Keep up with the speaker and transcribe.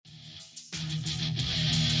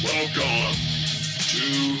Welcome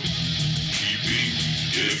to Keeping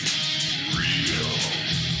It Real.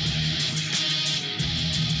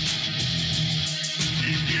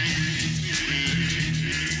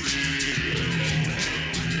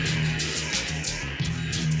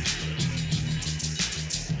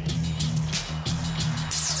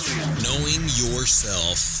 Knowing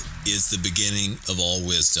yourself is the beginning of all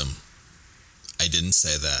wisdom. I didn't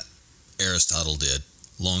say that. Aristotle did,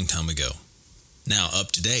 long time ago. Now,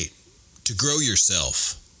 up to date. To grow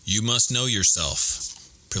yourself, you must know yourself.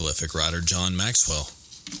 Prolific writer John Maxwell.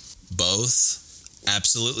 Both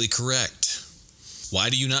absolutely correct. Why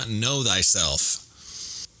do you not know thyself?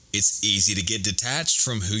 It's easy to get detached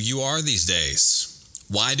from who you are these days.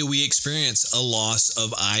 Why do we experience a loss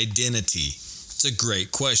of identity? It's a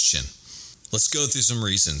great question. Let's go through some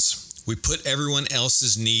reasons. We put everyone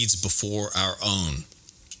else's needs before our own.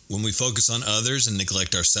 When we focus on others and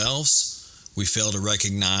neglect ourselves, we fail to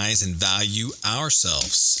recognize and value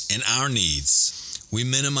ourselves and our needs. We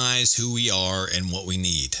minimize who we are and what we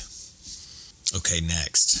need. Okay,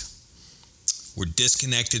 next. We're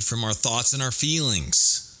disconnected from our thoughts and our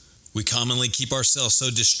feelings. We commonly keep ourselves so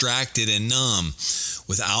distracted and numb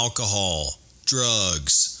with alcohol,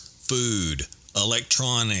 drugs, food,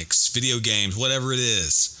 electronics, video games, whatever it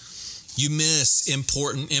is. You miss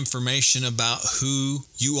important information about who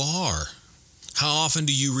you are. How often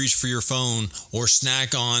do you reach for your phone or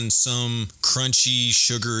snack on some crunchy,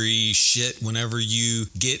 sugary shit whenever you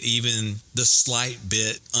get even the slight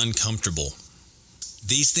bit uncomfortable?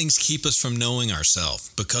 These things keep us from knowing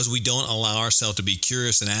ourselves because we don't allow ourselves to be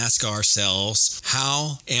curious and ask ourselves,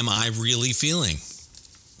 how am I really feeling?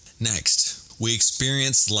 Next, we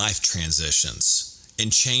experience life transitions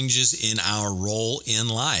and changes in our role in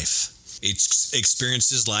life. It's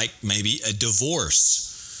experiences like maybe a divorce,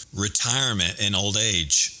 retirement and old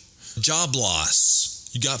age, job loss,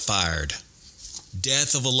 you got fired,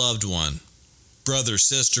 death of a loved one, brother,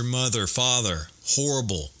 sister, mother, father,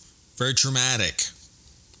 horrible, very traumatic.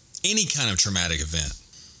 Any kind of traumatic event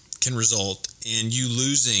can result in you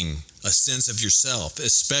losing a sense of yourself,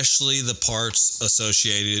 especially the parts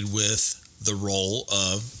associated with the role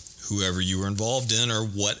of whoever you were involved in or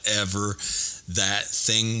whatever that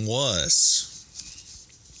thing was.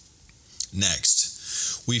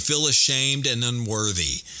 Next, we feel ashamed and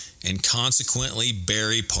unworthy and consequently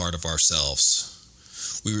bury part of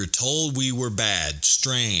ourselves. We were told we were bad,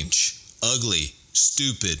 strange, ugly,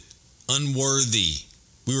 stupid, unworthy.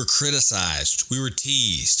 We were criticized, we were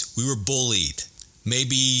teased, we were bullied.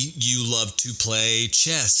 Maybe you loved to play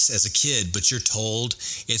chess as a kid, but you're told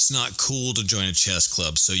it's not cool to join a chess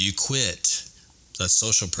club, so you quit. That's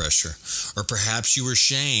social pressure. Or perhaps you were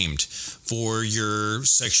shamed for your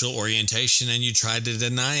sexual orientation and you tried to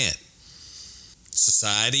deny it.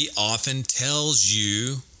 Society often tells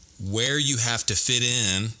you where you have to fit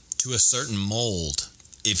in to a certain mold.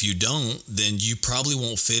 If you don't, then you probably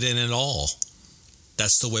won't fit in at all.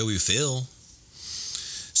 That's the way we feel.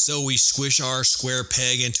 So we squish our square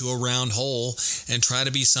peg into a round hole and try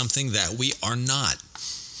to be something that we are not.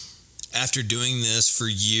 After doing this for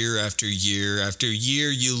year after year after year,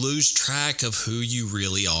 you lose track of who you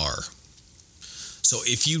really are. So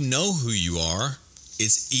if you know who you are,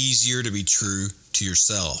 it's easier to be true to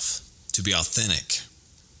yourself, to be authentic.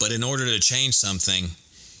 But in order to change something,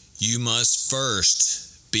 you must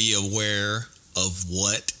first be aware of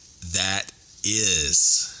what that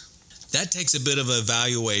is. That takes a bit of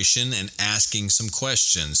evaluation and asking some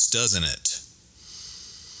questions, doesn't it?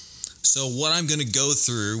 So what I'm going to go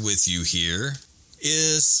through with you here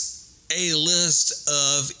is a list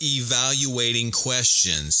of evaluating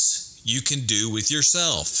questions you can do with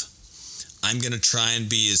yourself. I'm going to try and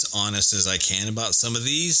be as honest as I can about some of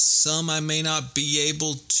these. Some I may not be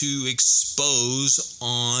able to expose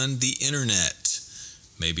on the internet.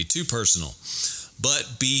 Maybe too personal.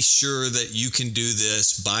 But be sure that you can do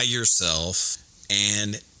this by yourself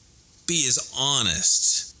and be as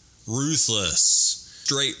honest, ruthless,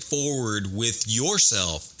 straightforward with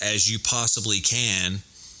yourself as you possibly can.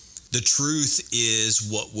 The truth is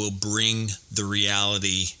what will bring the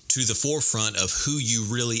reality to the forefront of who you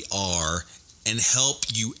really are and help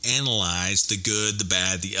you analyze the good, the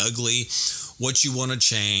bad, the ugly, what you want to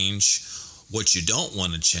change, what you don't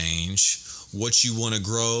want to change, what you want to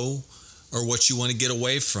grow, or what you want to get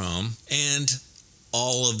away from, and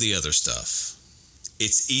all of the other stuff.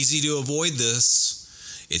 It's easy to avoid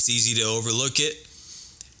this. It's easy to overlook it.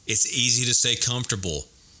 It's easy to stay comfortable.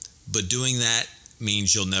 But doing that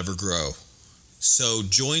means you'll never grow. So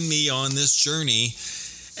join me on this journey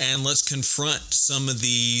and let's confront some of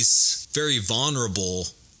these very vulnerable,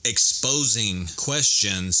 exposing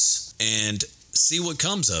questions and see what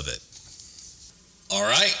comes of it. All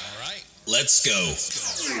right, let's go.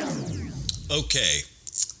 Okay,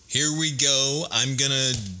 here we go. I'm going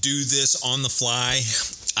to do this on the fly.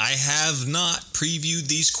 I have not previewed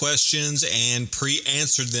these questions and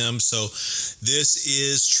pre-answered them, so this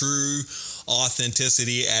is true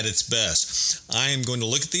authenticity at its best. I am going to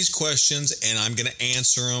look at these questions and I'm going to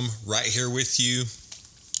answer them right here with you.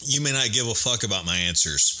 You may not give a fuck about my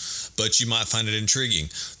answers, but you might find it intriguing.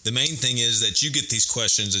 The main thing is that you get these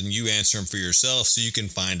questions and you answer them for yourself so you can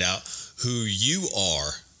find out who you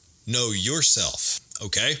are. Know yourself,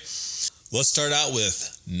 okay? Let's start out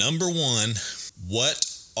with number one. What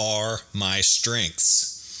are my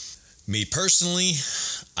strengths? Me personally,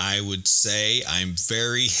 I would say I'm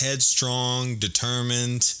very headstrong,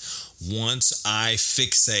 determined once I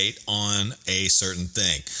fixate on a certain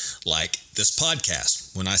thing. Like this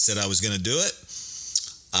podcast. When I said I was going to do it,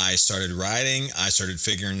 I started writing. I started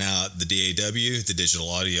figuring out the DAW, the digital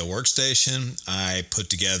audio workstation. I put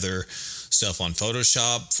together stuff on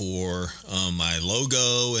Photoshop for my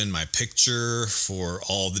logo and my picture for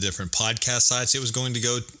all the different podcast sites it was going to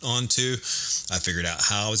go on to. I figured out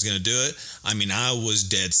how I was going to do it. I mean, I was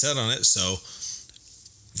dead set on it. So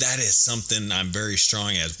that is something I'm very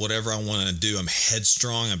strong at. Whatever I want to do, I'm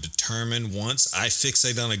headstrong. I'm determined. Once I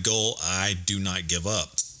fixate on a goal, I do not give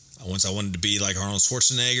up. Once I wanted to be like Arnold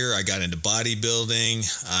Schwarzenegger, I got into bodybuilding.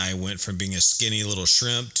 I went from being a skinny little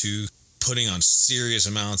shrimp to putting on serious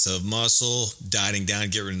amounts of muscle, dieting down,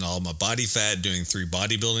 get rid of all my body fat, doing 3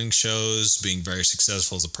 bodybuilding shows, being very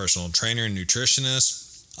successful as a personal trainer and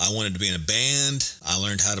nutritionist. I wanted to be in a band. I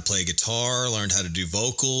learned how to play guitar, learned how to do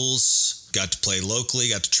vocals, got to play locally,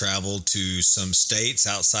 got to travel to some states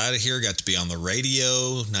outside of here, got to be on the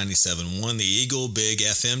radio, 97.1, the Eagle, big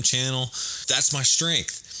FM channel. That's my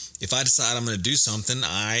strength. If I decide I'm going to do something,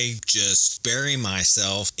 I just bury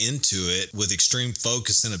myself into it with extreme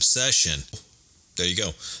focus and obsession. There you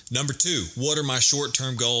go. Number 2, what are my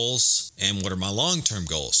short-term goals and what are my long-term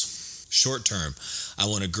goals? Short-term, I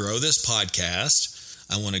want to grow this podcast.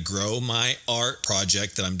 I want to grow my art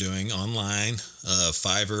project that I'm doing online,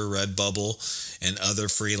 Fiverr, Redbubble, and other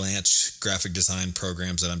freelance graphic design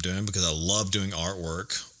programs that I'm doing because I love doing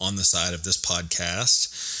artwork on the side of this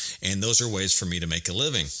podcast. And those are ways for me to make a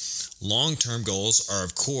living. Long-term goals are,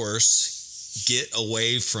 of course, get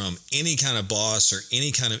away from any kind of boss or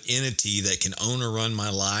any kind of entity that can own or run my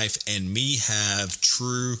life and me have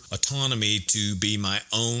true autonomy to be my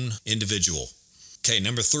own individual. Okay,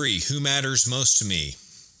 number 3, who matters most to me?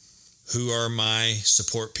 Who are my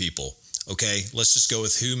support people? Okay, let's just go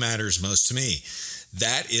with who matters most to me.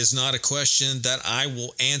 That is not a question that I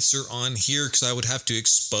will answer on here because I would have to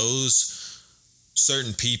expose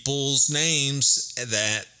certain people's names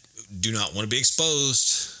that do not want to be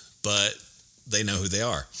exposed, but they know who they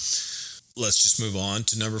are. Let's just move on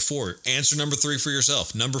to number 4. Answer number 3 for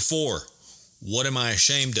yourself. Number 4, what am I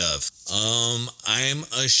ashamed of? I'm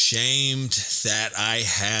ashamed that I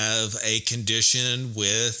have a condition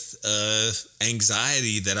with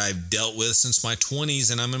anxiety that I've dealt with since my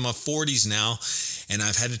 20s, and I'm in my 40s now, and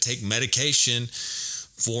I've had to take medication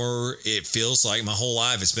for, it feels like my whole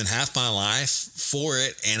life. It's been half my life for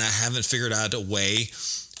it, and I haven't figured out a way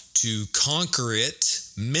to conquer it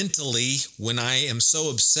mentally when I am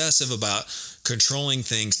so obsessive about controlling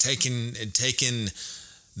things, taking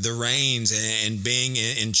the reins and being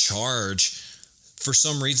in charge. For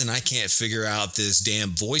some reason, I can't figure out this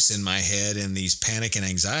damn voice in my head and these panic and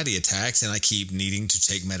anxiety attacks, and I keep needing to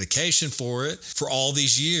take medication for it for all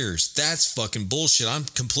these years. That's fucking bullshit. I'm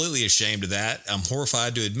completely ashamed of that. I'm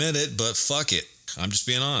horrified to admit it, but fuck it. I'm just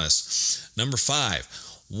being honest. Number 5,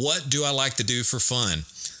 what do I like to do for fun?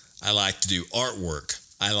 I like to do artwork.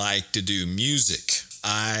 I like to do music.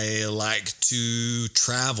 I like to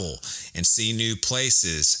travel and see new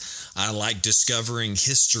places. I like discovering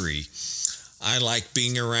history. I like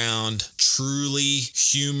being around truly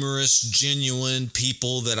humorous, genuine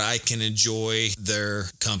people that I can enjoy their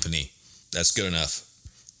company. That's good enough.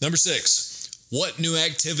 Number 6, what new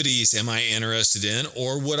activities am I interested in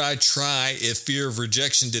or would I try if fear of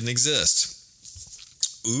rejection didn't exist?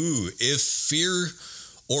 If fear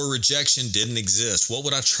or rejection didn't exist, what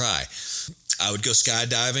would I try? I would go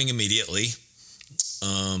skydiving immediately.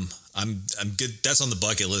 I'm good. That's on the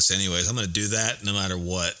bucket list anyways. I'm going to do that no matter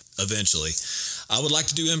what, eventually. I would like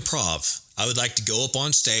to do improv. I would like to go up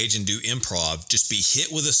on stage and do improv. Just be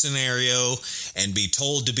hit with a scenario and be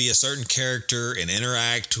told to be a certain character and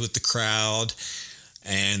interact with the crowd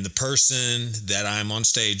and the person that I'm on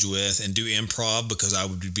stage with and do improv because I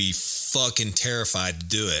would be fucking terrified to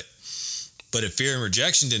do it. But if fear and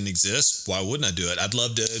rejection didn't exist, why wouldn't I do it? I'd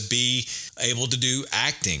love to be able to do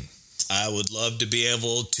acting. I would love to be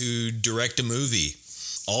able to direct a movie.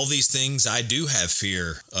 All these things, I do have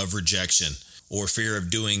fear of rejection or fear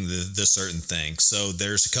of doing the certain thing. So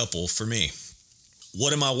there's a couple for me.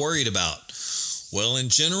 What am I worried about? Well, in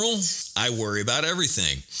general, I worry about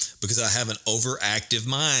everything because I have an overactive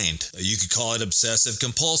mind. You could call it obsessive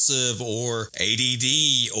compulsive or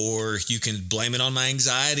ADD, or you can blame it on my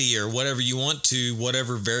anxiety or whatever you want to,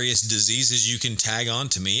 whatever various diseases you can tag on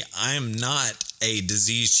to me. I am not a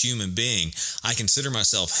diseased human being. I consider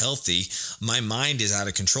myself healthy. My mind is out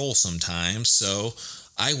of control sometimes, so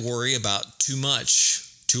I worry about too much,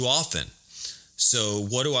 too often. So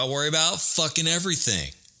what do I worry about? Fucking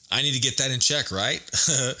everything. I need to get that in check, right?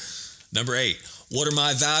 Number 8, what are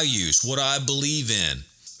my values? What do I believe in?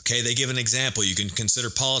 Okay, they give an example. You can consider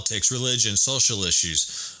politics, religion, social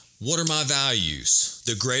issues. What are my values?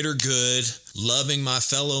 The greater good, loving my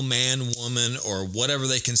fellow man, woman, or whatever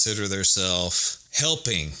they consider themselves,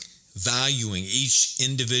 helping, valuing each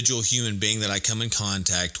individual human being that I come in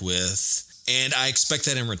contact with. And I expect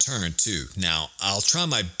that in return too. Now, I'll try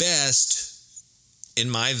my best in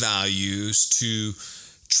my values to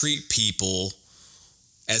treat people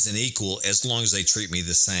as an equal as long as they treat me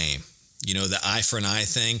the same. You know, the eye for an eye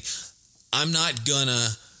thing. I'm not gonna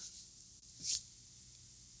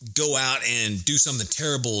go out and do something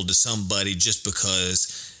terrible to somebody just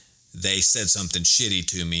because they said something shitty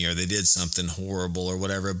to me or they did something horrible or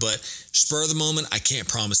whatever. But spur of the moment, I can't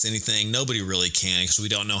promise anything. Nobody really can, because we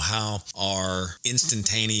don't know how our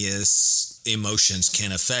instantaneous emotions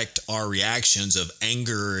can affect our reactions of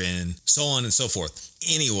anger and so on and so forth.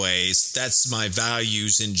 Anyways, that's my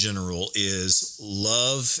values in general, is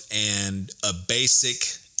love and a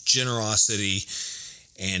basic generosity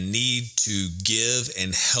and need to give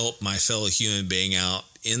and help my fellow human being out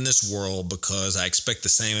in this world, because I expect the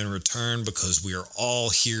same in return, because we are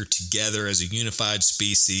all here together as a unified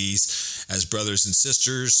species, as brothers and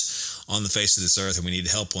sisters on the face of this earth, and we need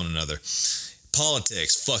to help one another.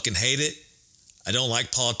 Politics, fucking hate it. I don't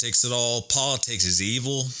like politics at all. Politics is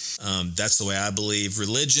evil. That's the way I believe.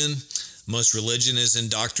 Religion, most religion is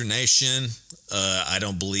indoctrination. I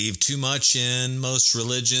don't believe too much in most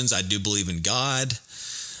religions. I do believe in God.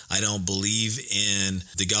 I don't believe in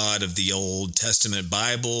the God of the Old Testament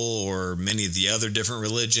Bible or many of the other different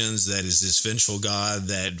religions that is this vengeful God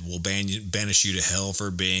that will banish you to hell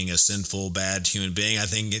for being a sinful, bad human being. I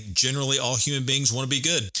think generally all human beings want to be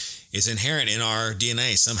good. It's inherent in our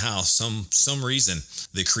DNA somehow, some reason.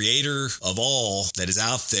 The creator of all that is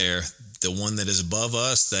out there, the one that is above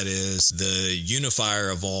us, that is the unifier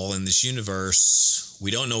of all in this universe.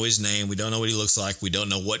 We don't know his name. We don't know what he looks like. We don't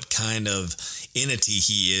know what kind of entity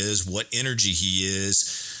he is, what energy he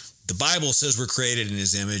is. The Bible says we're created in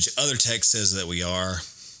his image. Other text says that we are.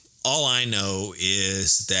 All I know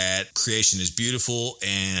is that creation is beautiful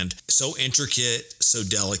and so intricate, so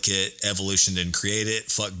delicate. Evolution didn't create it.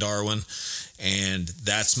 Fuck Darwin. And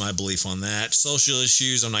that's my belief on that. Social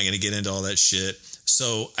issues, I'm not going to get into all that shit.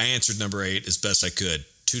 So I answered number 8 as best I could.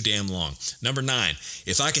 Too damn long. Number 9,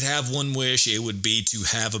 if I could have one wish, it would be to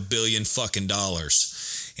have $1 billion fucking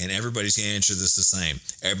dollars. And everybody's going to answer this the same.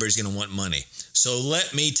 Everybody's going to want money. So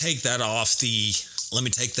let me take that off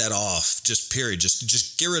just period.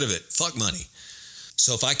 Just get rid of it. Fuck money.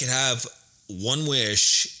 So if I could have one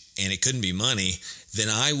wish and it couldn't be money, then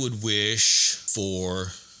I would wish for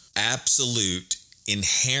absolute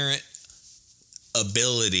inherent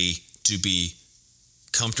ability to be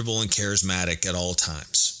comfortable and charismatic at all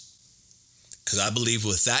times. Because I believe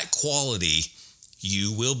with that quality,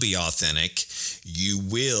 you will be authentic. You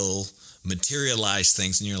will materialize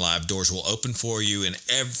things in your life. Doors will open for you and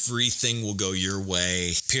everything will go your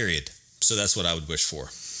way, period. So that's what I would wish for.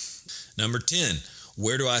 Number 10,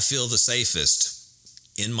 where do I feel the safest?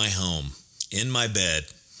 In my home, in my bed,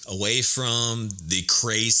 away from the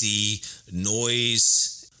crazy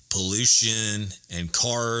noise, pollution, and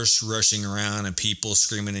cars rushing around and people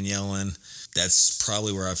screaming and yelling. That's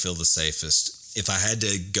probably where I feel the safest. If I had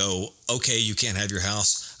to go, okay, you can't have your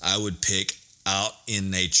house, I would pick out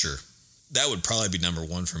in nature. That would probably be number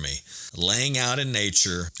 1 for me. Laying out in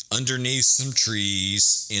nature, underneath some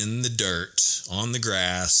trees, in the dirt, on the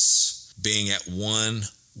grass, being at one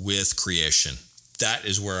with creation. That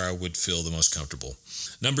is where I would feel the most comfortable.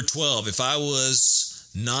 Number 12, if I was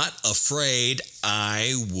not afraid,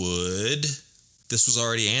 I would... This was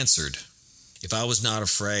already answered. If I was not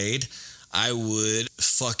afraid, I would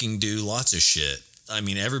fucking do lots of shit. I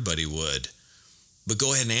mean, everybody would. But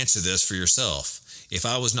go ahead and answer this for yourself. If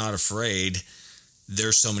I was not afraid,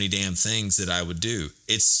 there's so many damn things that I would do.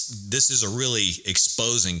 This is a really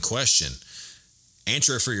exposing question.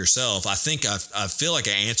 answer it for yourself. I think I feel like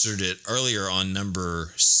I answered it earlier on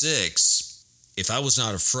number 6. If I was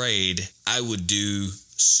not afraid, I would do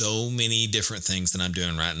so many different things than I'm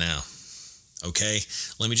doing right now. Okay?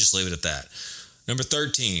 Let me just leave it at that. Number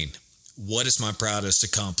 13, what is my proudest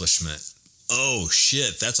accomplishment? Oh,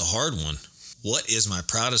 shit, that's a hard one. What is my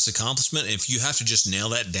proudest accomplishment? If you have to just nail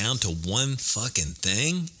that down to one fucking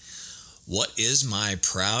thing, what is my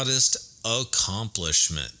proudest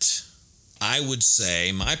accomplishment? I would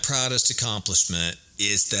say my proudest accomplishment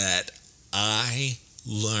is that I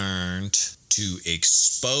learned to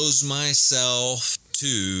expose myself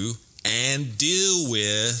to and deal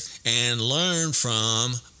with and learn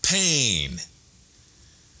from pain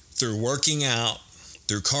through working out,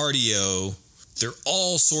 through cardio, through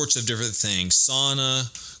all sorts of different things, sauna,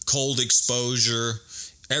 cold exposure,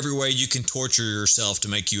 every way you can torture yourself to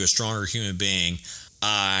make you a stronger human being.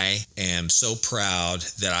 I am so proud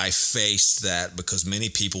that I faced that, because many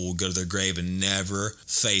people will go to their grave and never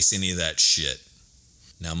face any of that shit.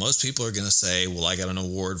 Now, most people are going to say, well, I got an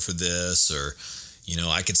award for this, or,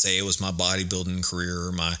 I could say it was my bodybuilding career,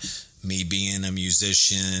 or me being a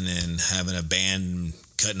musician and having a band and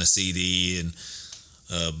cutting a CD and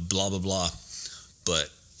blah, blah, blah. But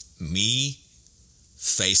me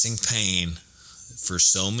facing pain for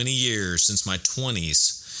so many years, since my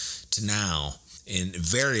 20s to now, in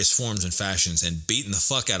various forms and fashions, and beating the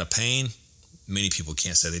fuck out of pain, many people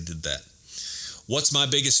can't say they did that. What's my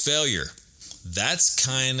biggest failure? That's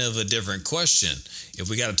kind of a different question. If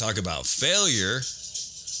we got to talk about failure,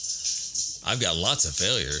 I've got lots of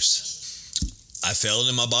failures. I failed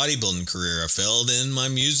in my bodybuilding career. I failed in my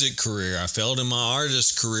music career. I failed in my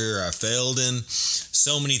artist career. I failed in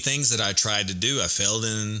so many things that I tried to do. I failed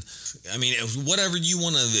in, whatever you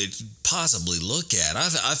want to possibly look at.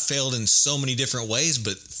 I've failed in so many different ways,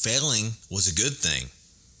 but failing was a good thing.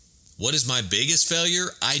 What is my biggest failure?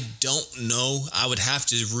 I don't know. I would have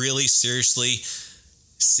to really seriously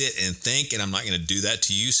sit and think, and I'm not going to do that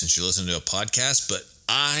to you since you're listening to a podcast, but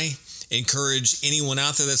I encourage anyone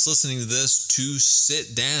out there that's listening to this to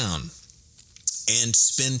sit down and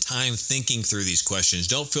spend time thinking through these questions.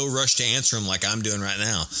 Don't feel rushed to answer them like I'm doing right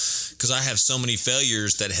now, because I have so many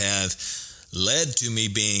failures that have led to me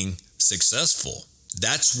being successful.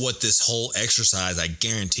 That's what this whole exercise, I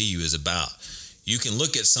guarantee you, is about. You can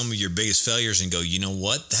look at some of your biggest failures and go, you know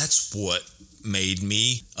what? That's what made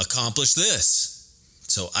me accomplish this.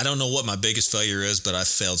 So I don't know what my biggest failure is, but I've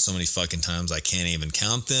failed so many fucking times I can't even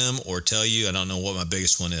count them or tell you. I don't know what my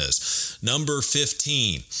biggest one is. Number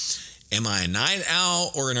 15. Am I a night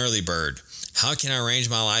owl or an early bird? How can I arrange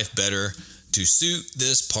my life better to suit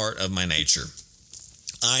this part of my nature?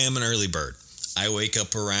 I am an early bird. I wake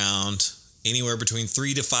up around anywhere between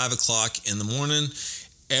 3 to 5 o'clock in the morning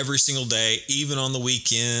every single day, even on the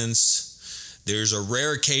weekends. There's a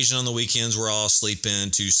rare occasion on the weekends where I'll sleep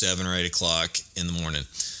in to 7 or 8 o'clock in the morning.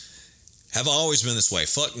 Have I always been this way?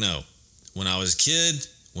 Fuck no. When I was a kid,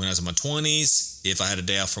 when I was in my 20s, if I had a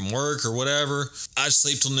day off from work or whatever, I'd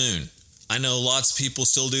sleep till noon. I know lots of people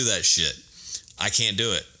still do that shit. I can't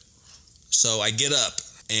do it. So I get up,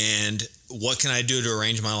 and what can I do to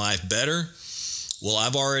arrange my life better? Well,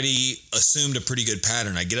 I've already assumed a pretty good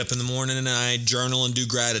pattern. I get up in the morning and I journal and do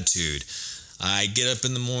gratitude. I get up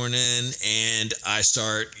in the morning and I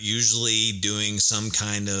start usually doing some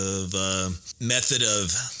kind of method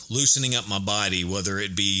of loosening up my body, whether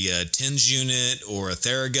it be a TENS unit or a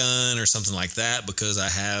Theragun or something like that, because I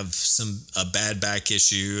have a bad back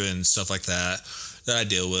issue and stuff like that I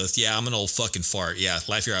deal with. Yeah, I'm an old fucking fart. Yeah,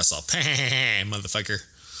 laugh your ass off. Motherfucker.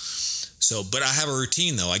 So, but I have a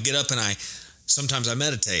routine though. I get up and sometimes I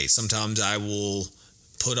meditate. Sometimes I will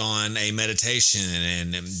put on a meditation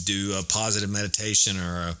and do a positive meditation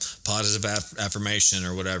or a positive affirmation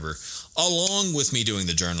or whatever, along with me doing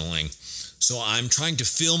the journaling. So I'm trying to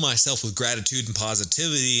fill myself with gratitude and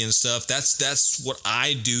positivity and stuff. That's what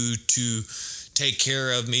I do to take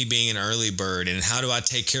care of me being an early bird. And how do I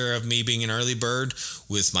take care of me being an early bird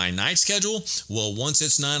with my night schedule? Well, once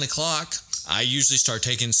it's 9 o'clock, I usually start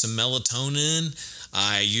taking some melatonin.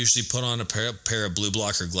 I usually put on a pair of blue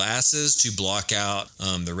blocker glasses to block out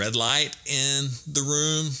the red light in the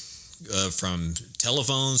room from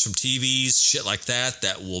telephones, from TVs, shit like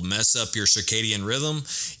that will mess up your circadian rhythm.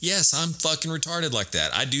 Yes, I'm fucking retarded like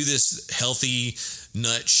that. I do this healthy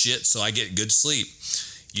nut shit so I get good sleep.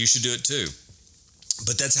 You should do it too.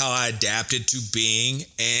 But that's how I adapted to being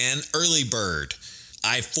an early bird.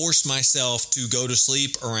 I forced myself to go to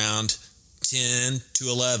sleep around 10 to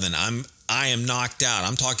 11. I am knocked out.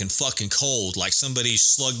 I'm talking fucking cold, like somebody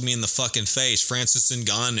slugged me in the fucking face, Francis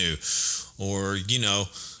Ngannou, or,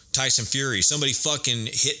 Tyson Fury. Somebody fucking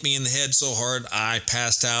hit me in the head so hard I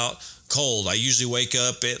passed out cold. I usually wake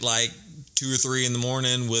up at like 2 or 3 in the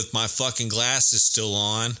morning with my fucking glasses still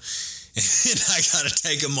on. And I got to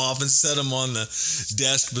take them off and set them on the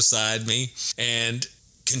desk beside me and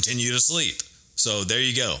continue to sleep. So there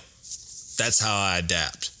you go. That's how I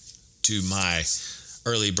adapt to my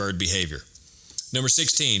early bird behavior. Number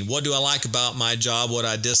 16, what do I like about my job, what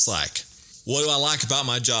I dislike? What do I like about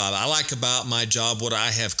my job? I like about my job what I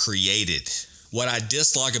have created. What I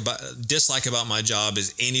dislike about my job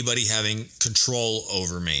is anybody having control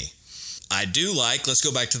over me. I do like, let's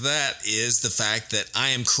go back to that, is the fact that I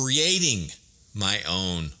am creating my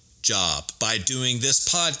own job by doing this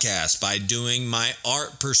podcast, by doing my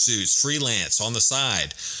art pursuits, freelance on the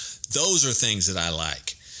side. Those are things that I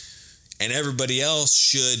like. And everybody else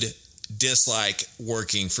should dislike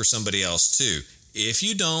working for somebody else too. If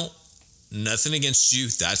you don't, nothing against you.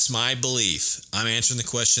 That's my belief. I'm answering the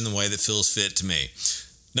question the way that feels fit to me.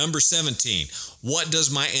 Number 17, what does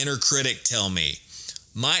my inner critic tell me?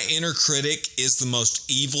 My inner critic is the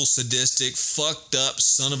most evil, sadistic, fucked up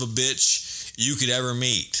son of a bitch you could ever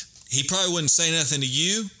meet. He probably wouldn't say nothing to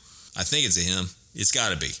you. I think it's him. It's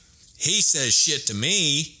got to be. He says shit to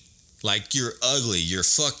me like you're ugly, you're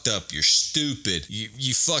fucked up, you're stupid,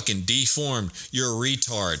 you fucking deformed, you're a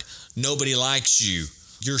retard, nobody likes you,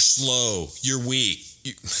 you're slow, you're weak,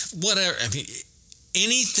 whatever. I mean,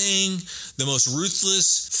 anything, the most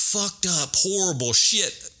ruthless, fucked up, horrible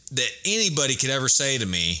shit that anybody could ever say to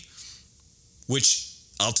me, which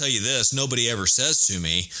I'll tell you this, nobody ever says to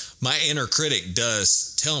me, my inner critic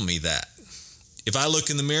does tell me that. If I look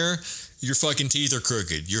in the mirror, your fucking teeth are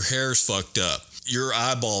crooked, your hair's fucked up, your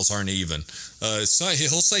eyeballs aren't even. He'll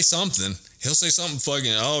say something. He'll say something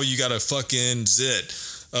fucking, oh, you got a fucking zit.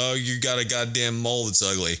 Oh, you got a goddamn mole that's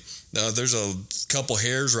ugly. There's a couple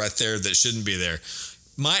hairs right there that shouldn't be there.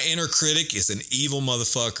 My inner critic is an evil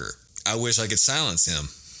motherfucker. I wish I could silence him.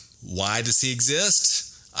 Why does he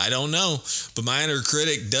exist? I don't know. But my inner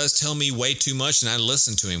critic does tell me way too much, and I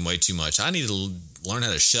listen to him way too much. I need to learn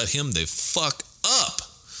how to shut him the fuck up.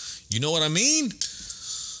 You know what I mean?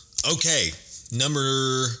 Okay,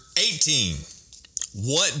 number 18.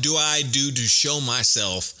 What do I do to show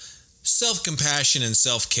myself self-compassion and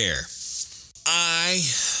self-care? I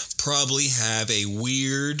probably have a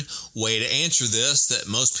weird way to answer this that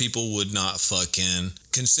most people would not fucking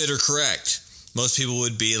consider correct. Most people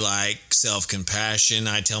would be like self-compassion.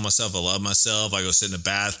 I tell myself I love myself. I go sit in a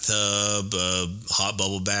bathtub, hot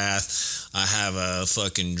bubble bath. I have a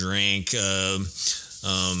fucking drink.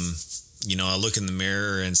 I look in the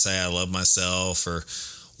mirror and say I love myself. Or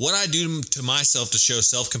what I do to myself to show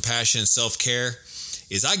self-compassion and self-care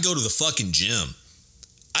is I go to the fucking gym.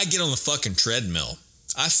 I get on the fucking treadmill.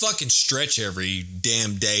 I fucking stretch every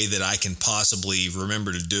damn day that I can possibly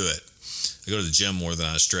remember to do it. I go to the gym more than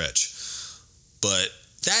I stretch. But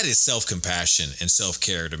that is self-compassion and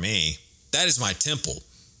self-care to me. That is my temple.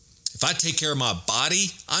 If I take care of my body,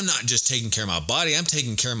 I'm not just taking care of my body, I'm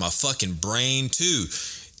taking care of my fucking brain too.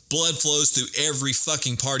 Blood flows through every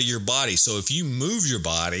fucking part of your body. So if you move your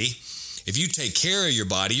body, if you take care of your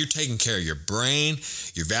body, you're taking care of your brain,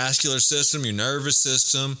 your vascular system, your nervous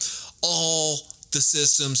system, all the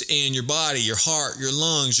systems in your body, your heart, your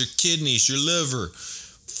lungs, your kidneys, your liver.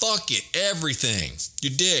 Fuck it, everything.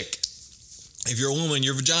 Your dick. If you're a woman,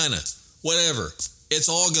 your vagina, whatever. It's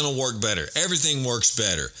all going to work better. Everything works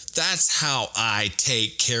better. That's how I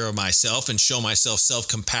take care of myself and show myself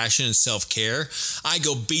self-compassion and self-care. I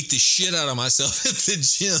go beat the shit out of myself at the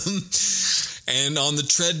gym and on the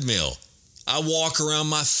treadmill. I walk around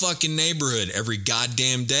my fucking neighborhood every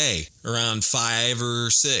goddamn day, around 5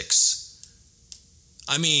 or 6.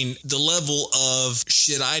 I mean, the level of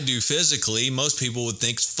shit I do physically, most people would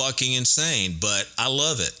think is fucking insane, but I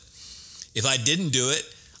love it. If I didn't do it,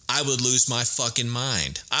 I would lose my fucking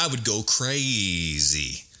mind. I would go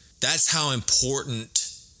crazy. That's how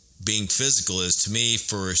important being physical is to me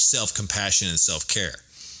for self-compassion and self-care.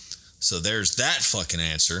 So there's that fucking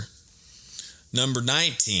answer. Number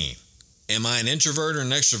 19. Am I an introvert or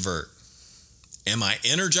an extrovert? Am I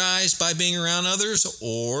energized by being around others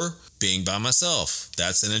or being by myself?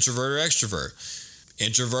 That's an introvert or extrovert.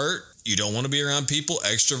 Introvert, you don't want to be around people.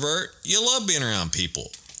 Extrovert, you love being around people.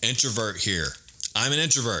 Introvert here. I'm an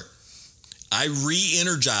introvert. I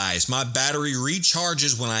re-energize. My battery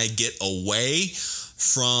recharges when I get away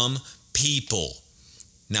from people.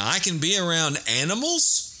 Now, I can be around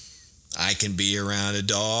animals. I can be around a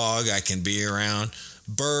dog. I can be around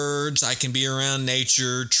birds. I can be around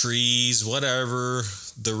nature, trees, whatever,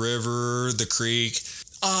 the river, the creek.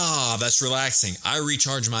 That's relaxing. I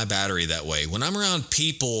recharge my battery that way. When I'm around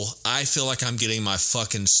people, I feel like I'm getting my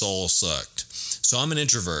fucking soul sucked. So I'm an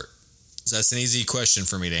introvert. That's an easy question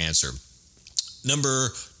for me to answer. Number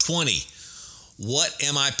 20. What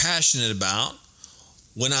am I passionate about?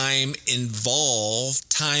 When I'm involved,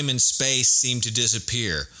 time and space seem to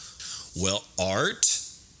disappear. Well, art.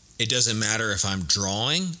 It doesn't matter if I'm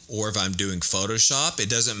drawing or if I'm doing Photoshop. It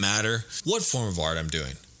doesn't matter what form of art I'm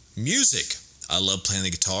doing. Music. I love playing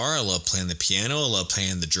the guitar. I love playing the piano. I love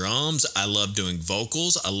playing the drums. I love doing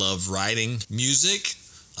vocals. I love writing music.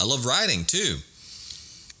 I love writing too.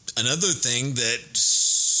 Another thing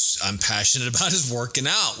that I'm passionate about is working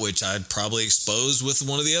out, which I'd probably expose with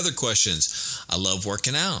one of the other questions. I love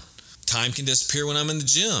working out. Time can disappear when I'm in the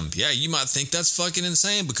gym. Yeah, you might think that's fucking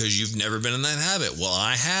insane because you've never been in that habit. Well,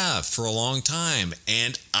 I have for a long time,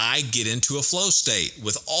 and I get into a flow state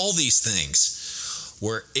with all these things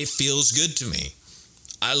where it feels good to me.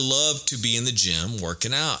 I love to be in the gym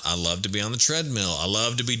working out. I love to be on the treadmill. I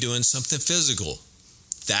love to be doing something physical.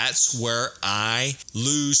 That's where I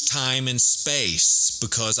lose time and space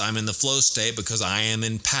because I'm in the flow state, because I am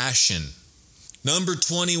in passion. Number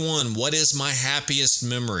 21, what is my happiest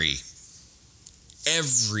memory?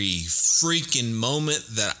 Every freaking moment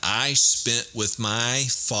that I spent with my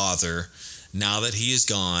father, now that he is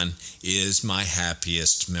gone, is my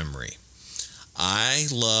happiest memory. I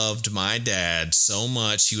loved my dad so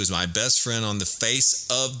much. He was my best friend on the face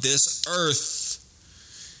of this earth.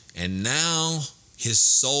 And now his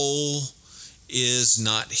soul is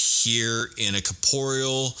not here in a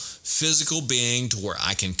corporeal, physical being to where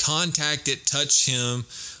I can contact it, touch him,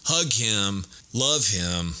 hug him, love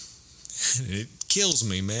him. It kills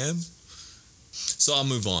me, man. So I'll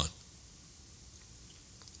move on.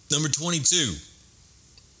 Number 22.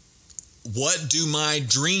 What do my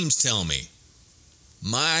dreams tell me?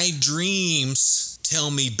 My dreams tell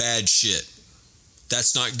me bad shit.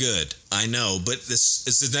 That's not good. I know, but this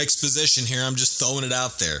is an exposition here. I'm just throwing it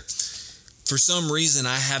out there. For some reason,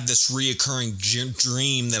 I have this reoccurring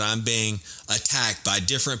dream that I'm being attacked by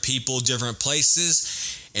different people, different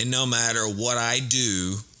places, and no matter what I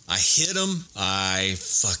do, I hit them, I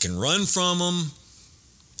fucking run from them.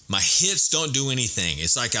 My hits don't do anything.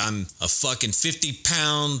 It's like I'm a fucking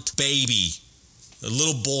 50-pound baby, a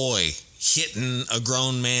little boy hitting a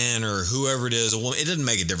grown man or whoever it is, a woman. It doesn't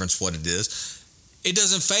make a difference what it is. It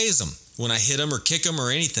doesn't faze them when I hit them or kick them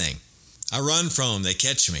or anything. I run from them. They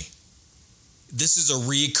catch me. This is a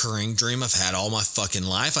reoccurring dream I've had all my fucking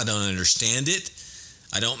life. I don't understand it.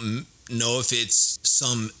 I don't know if it's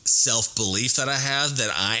some self-belief that I have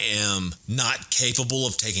that I am not capable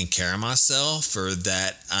of taking care of myself, or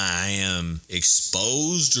that I am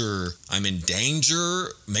exposed, or I'm in danger.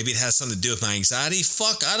 Maybe it has something to do with my anxiety.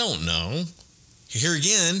 Fuck, I don't know. Here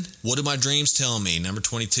again, what do my dreams tell me? Number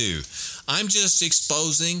 22. I'm just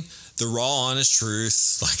exposing the raw, honest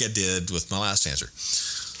truth like I did with my last answer.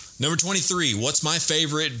 Number 23. What's my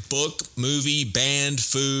favorite book, movie, band,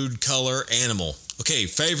 food, color, animal? Okay,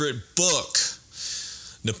 favorite book.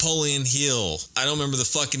 Napoleon Hill. I don't remember the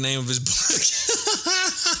fucking name of his book.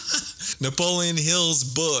 Napoleon Hill's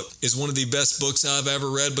book is one of the best books I've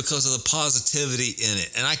ever read because of the positivity in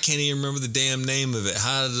it. And I can't even remember the damn name of it.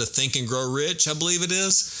 How to Think and Grow Rich, I believe it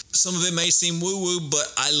is. Some of it may seem woo-woo,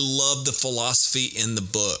 but I love the philosophy in the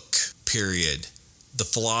book, period. The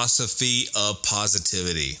philosophy of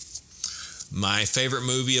positivity. My favorite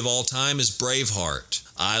movie of all time is Braveheart.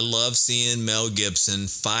 I love seeing Mel Gibson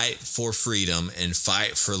fight for freedom and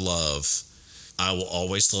fight for love. I will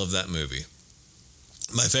always love that movie.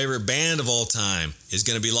 My favorite band of all time is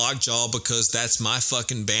going to be Lockjaw, because that's my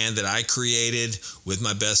fucking band that I created with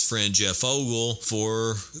my best friend Jeff Ogle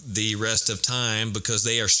for the rest of time, because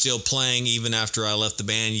they are still playing even after I left the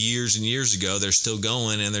band years and years ago. They're still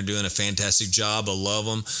going and they're doing a fantastic job. I love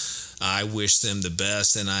them. I wish them the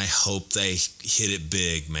best, and I hope they hit it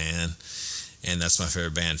big, man. And that's my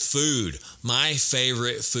favorite band. Food. My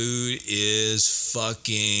favorite food is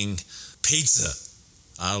fucking pizza.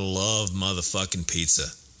 I love motherfucking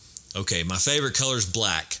pizza. Okay, my favorite color is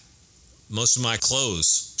black. Most of my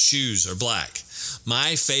clothes, shoes are black.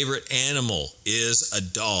 My favorite animal is a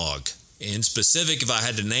dog. In specific, if I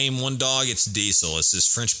had to name one dog, it's Diesel. It's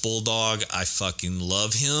this French bulldog. I fucking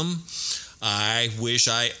love him. I wish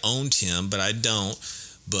I owned him, but I don't.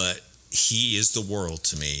 But he is the world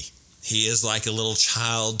to me. He is like a little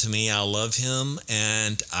child to me. I love him,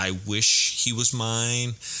 and I wish he was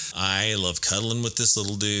mine. I love cuddling with this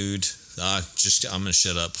little dude. I'm going to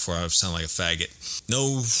shut up before I sound like a faggot.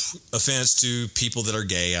 No offense to people that are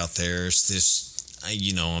gay out there. It's this,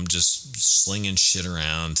 I'm just slinging shit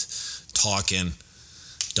around, talking.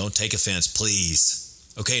 Don't take offense, please.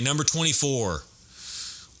 Okay, number 24.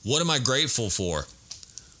 What am I grateful for?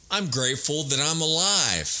 I'm grateful that I'm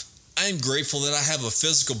alive. I'm grateful that I have a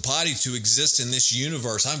physical body to exist in this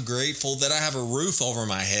universe. I'm grateful that I have a roof over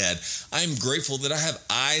my head. I'm grateful that I have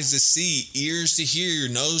eyes to see, ears to hear,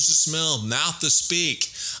 nose to smell, mouth to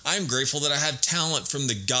speak. I'm grateful that I have talent from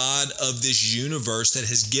the God of this universe that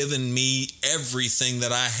has given me everything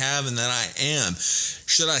that I have and that I am.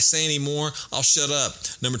 Should I say any more? I'll shut up.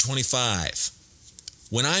 Number 25.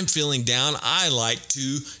 When I'm feeling down, I like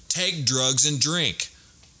to take drugs and drink.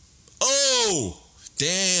 Oh!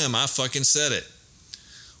 Damn, I fucking said it.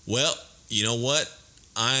 Well, you know what?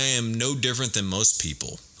 I am no different than most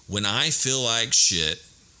people. When I feel like shit,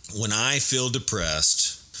 when I feel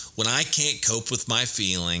depressed, when I can't cope with my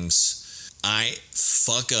feelings, I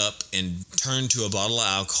fuck up and turn to a bottle of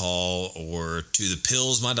alcohol or to the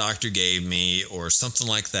pills my doctor gave me or something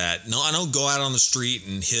like that. No, I don't go out on the street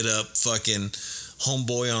and hit up fucking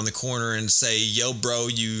homeboy on the corner and say, yo, bro,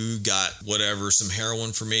 you got whatever, some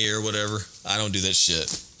heroin for me or whatever. I don't do that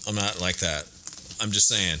shit. I'm not like that. I'm just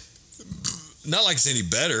saying. Not like it's any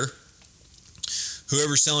better.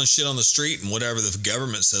 Whoever's selling shit on the street and whatever the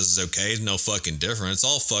government says is okay is no fucking different. It's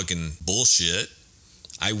all fucking bullshit.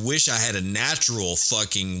 I wish I had a natural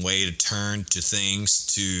fucking way to turn to things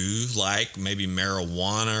to like maybe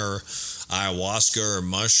marijuana or ayahuasca or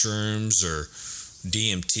mushrooms or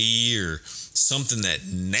DMT or something that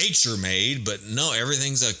nature made, but no,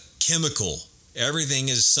 everything's a chemical. Everything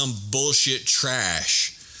is some bullshit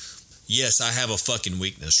trash. Yes, I have a fucking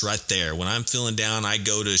weakness right there. When I'm feeling down, I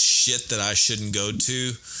go to shit that I shouldn't go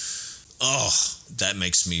to. Oh, that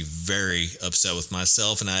makes me very upset with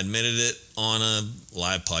myself, and I admitted it on a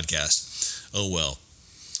live podcast. Oh well.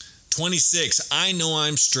 26. I know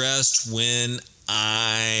I'm stressed when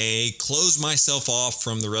I close myself off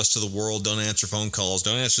from the rest of the world, don't answer phone calls,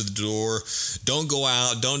 don't answer the door, don't go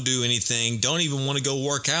out, don't do anything, don't even want to go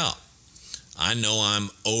work out. I know I'm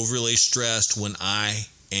overly stressed when I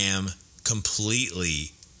am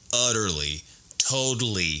completely, utterly,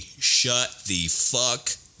 totally shut the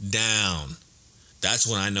fuck down. That's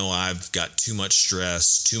when I know I've got too much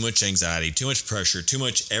stress, too much anxiety, too much pressure, too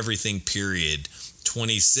much everything, period.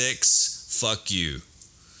 26, fuck you.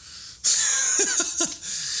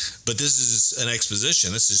 But this is an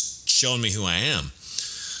exposition. This is showing me who I am.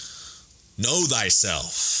 Know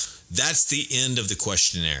thyself. That's the end of the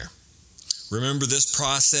questionnaire. Remember, this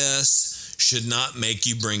process should not make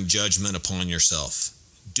you bring judgment upon yourself.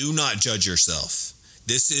 Do not judge yourself.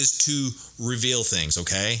 This is to reveal things,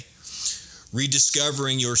 okay?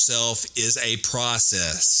 Rediscovering yourself is a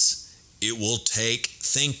process. It will take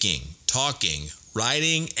thinking, talking,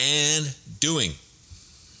 writing, and doing.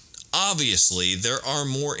 Obviously, there are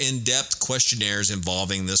more in-depth questionnaires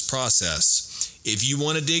involving this process. If you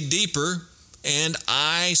want to dig deeper, and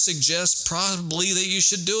I suggest probably that you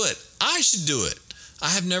should do it. I should do it.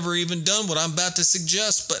 I have never even done what I'm about to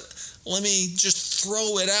suggest, but let me just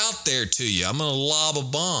throw it out there to you. I'm going to lob a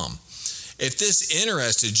bomb. If this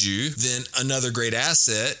interested you, then another great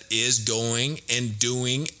asset is going and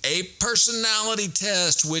doing a personality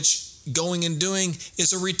test, which going and doing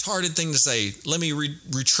is a retarded thing to say. Let me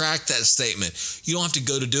retract that statement. You don't have to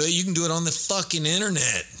go to do it. You can do it on the fucking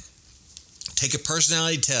internet. Take a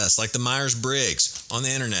personality test like the Myers-Briggs on the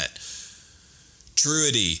internet.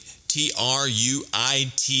 Truity, Truity.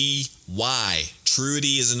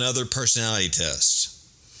 Truity is another personality test.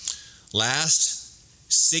 Last,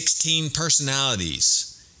 16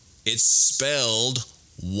 personalities. It's spelled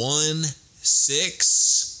 1-6.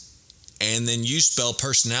 And then you spell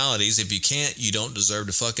personalities. If you can't, you don't deserve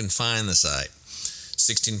to fucking find the site.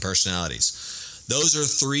 16 personalities. Those are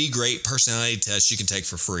 3 great personality tests you can take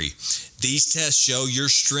for free. These tests show your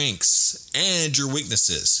strengths and your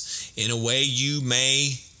weaknesses in a way you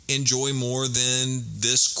may enjoy more than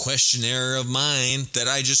this questionnaire of mine that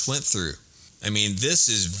I just went through. I mean, this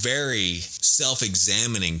is very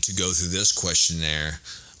self-examining to go through this questionnaire.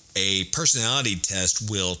 A personality test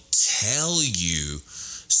will tell you,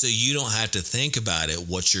 so you don't have to think about it,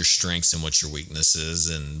 what's your strengths and what's your weaknesses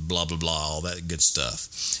and blah, blah, blah, all that good stuff.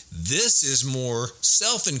 This is more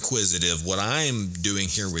self-inquisitive, what I'm doing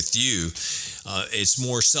here with you. It's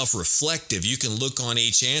more self-reflective. You can look on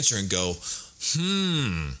each answer and go,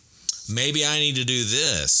 maybe I need to do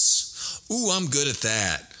this. Ooh, I'm good at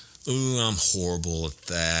that. Ooh, I'm horrible at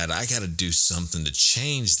that. I got to do something to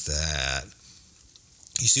change that.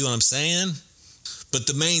 You see what I'm saying? But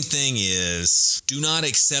the main thing is, do not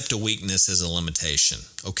accept a weakness as a limitation,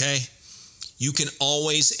 okay? You can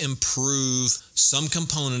always improve some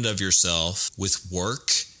component of yourself with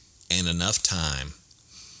work and enough time.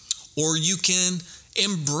 Or you can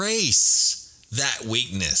embrace that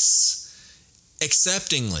weakness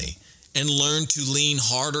acceptingly and learn to lean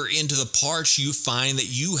harder into the parts you find that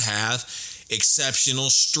you have exceptional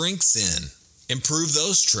strengths in. Improve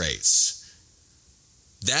those traits.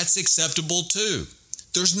 That's acceptable too.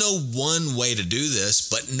 There's no one way to do this,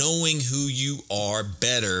 but knowing who you are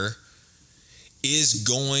better is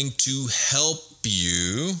going to help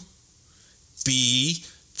you be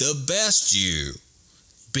the best you.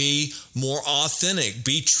 Be more authentic.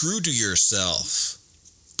 Be true to yourself.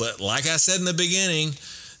 But like I said in the beginning,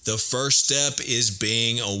 the first step is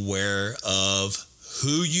being aware of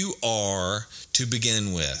who you are to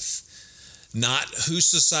begin with. Not who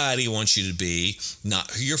society wants you to be,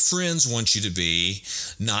 not who your friends want you to be,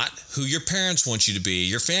 not who your parents want you to be,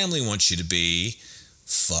 your family wants you to be.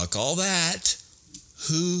 Fuck all that.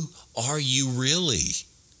 Who are you really?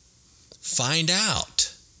 Find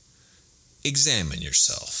out. Examine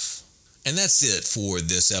yourself. And that's it for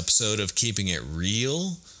this episode of Keeping It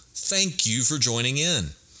Real. Thank you for joining in.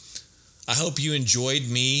 I hope you enjoyed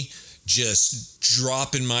me just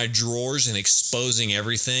dropping my drawers and exposing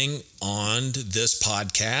everything on this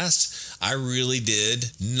podcast. I really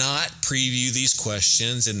did not preview these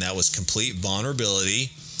questions, and that was complete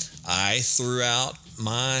vulnerability. I threw out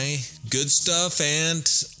my good stuff and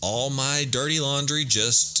all my dirty laundry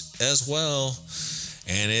just as well.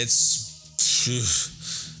 And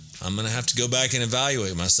I'm going to have to go back and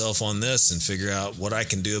evaluate myself on this and figure out what I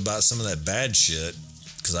can do about some of that bad shit,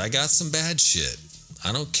 because I got some bad shit.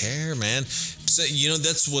 I don't care, man. So,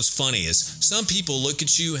 that's what's funny is some people look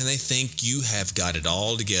at you and they think you have got it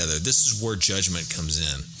all together. This is where judgment comes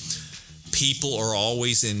in. People are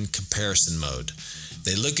always in comparison mode.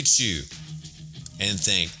 They look at you and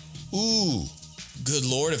think, ooh, good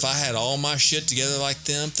Lord, if I had all my shit together like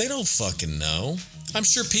them. They don't fucking know. I'm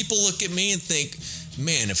sure people look at me and think,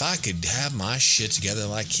 man, if I could have my shit together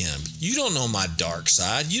like him. You don't know my dark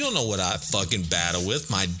side. You don't know what I fucking battle with,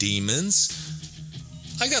 my demons.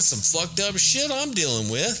 I got some fucked up shit I'm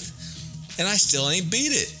dealing with, and I still ain't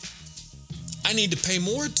beat it. I need to pay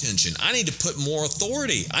more attention. I need to put more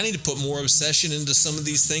authority. I need to put more obsession into some of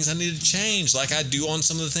these things I need to change, like I do on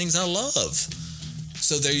some of the things I love.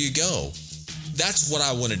 So there you go. That's what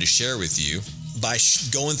I wanted to share with you. By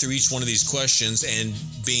going through each one of these questions and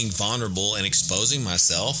being vulnerable and exposing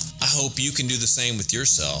myself, I hope you can do the same with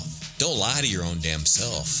yourself. Don't lie to your own damn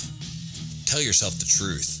self. Tell yourself the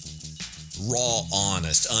truth. Raw,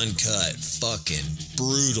 honest, uncut, fucking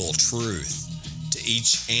brutal truth to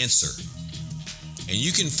each answer. And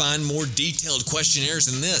you can find more detailed questionnaires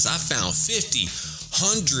than this. I found 50,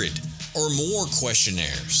 100 or more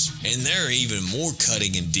questionnaires, and they're even more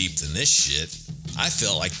cutting and deep than this shit. I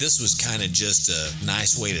felt like this was kind of just a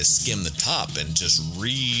nice way to skim the top and just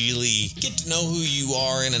really get to know who you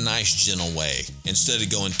are in a nice, gentle way, instead of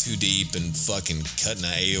going too deep and fucking cutting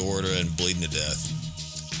an aorta and bleeding to death.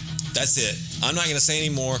 That's it. I'm not going to say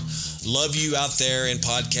any more. Love you out there in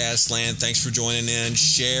podcast land. Thanks for joining in.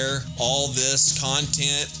 Share all this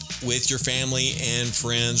content with your family and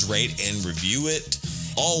friends. Rate and review it.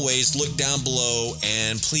 Always look down below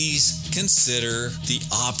and please consider the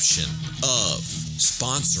option of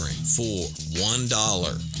sponsoring for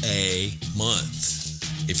 $1 a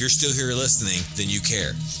month. If you're still here listening, then you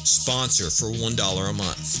care. Sponsor for $1 a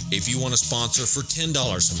month. If you want to sponsor for $10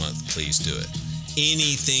 a month, please do it.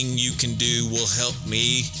 Anything you can do will help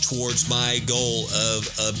me towards my goal of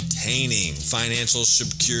obtaining financial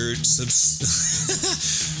security.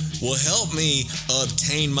 Will help me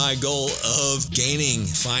obtain my goal of gaining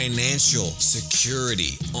financial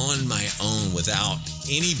security on my own without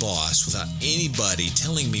any boss, without anybody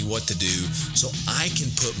telling me what to do, so I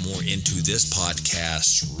can put more into this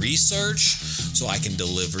podcast research, so I can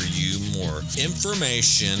deliver you more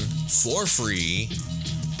information for free.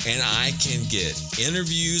 And I can get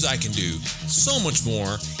interviews. I can do so much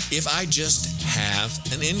more if I just have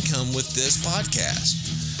an income with this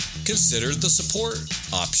podcast. Consider the support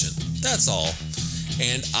option. That's all.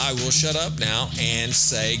 And I will shut up now and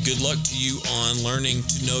say good luck to you on learning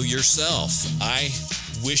to know yourself. I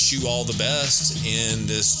wish you all the best in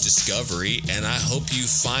this discovery, and I hope you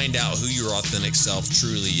find out who your authentic self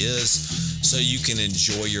truly is so you can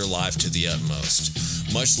enjoy your life to the utmost.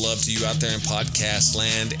 Much love to you out there in podcast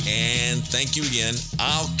land, and thank you again.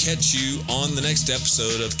 I'll catch you on the next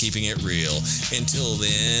episode of Keeping It Real. Until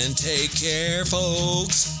then, take care,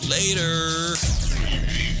 folks. Later.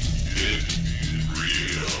 Keeping It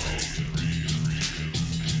Real.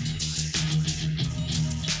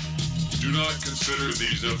 Do not consider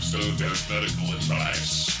these episodes as medical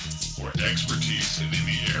advice or expertise in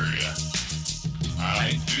any area.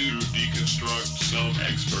 I do deconstruct some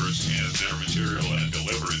experts and their material and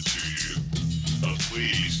deliver it to you.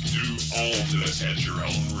 all to us at your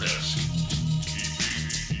own risk.